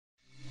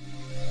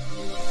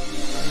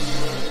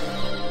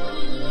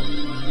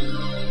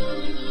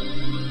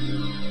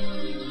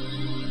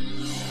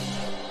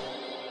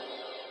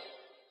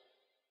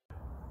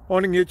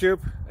Morning YouTube,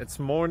 it's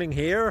morning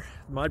here.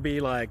 It might be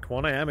like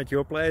 1 a.m. at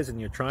your place and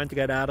you're trying to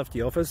get out of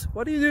the office.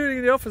 What are you doing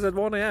in the office at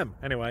 1 a.m?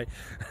 Anyway,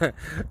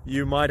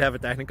 you might have a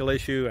technical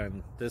issue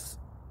and this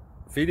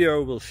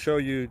video will show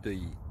you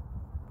the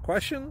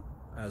question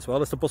as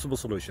well as the possible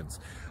solutions.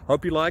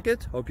 Hope you like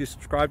it, hope you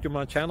subscribe to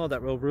my channel.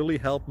 That will really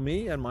help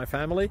me and my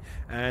family,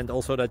 and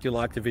also that you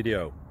like the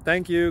video.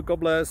 Thank you, God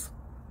bless.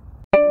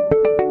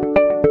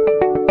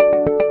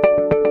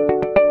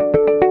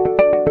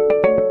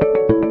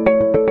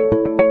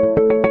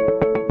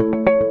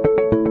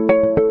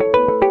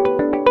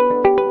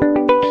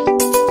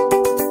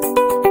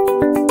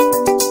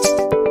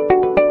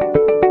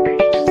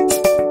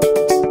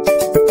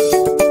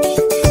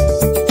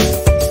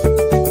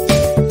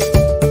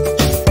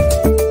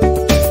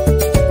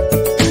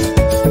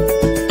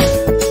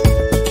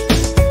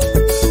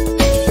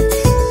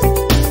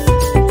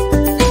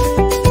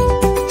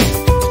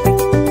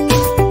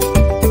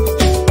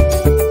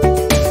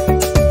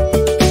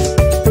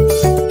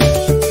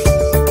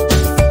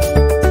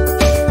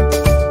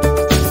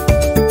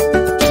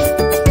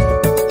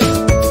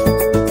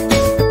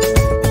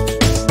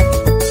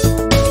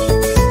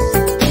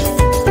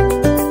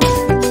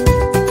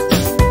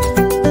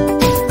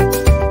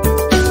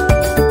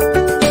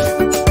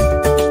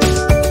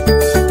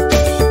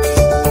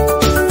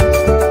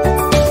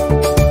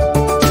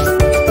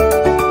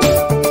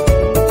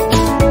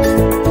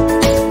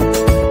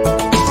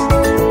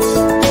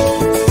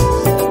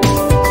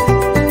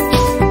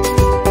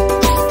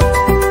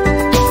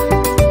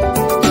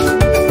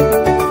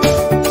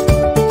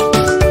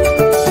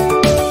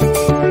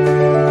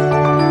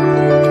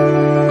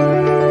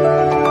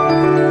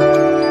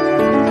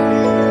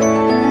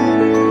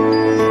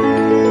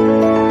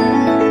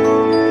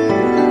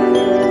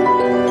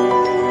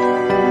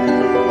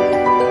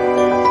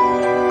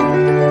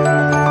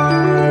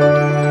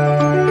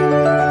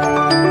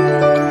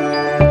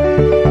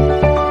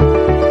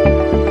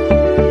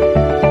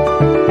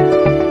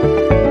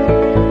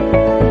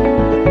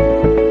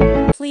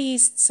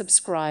 Please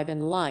subscribe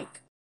and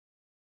like.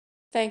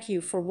 Thank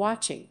you for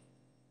watching.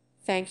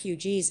 Thank you,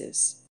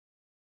 Jesus.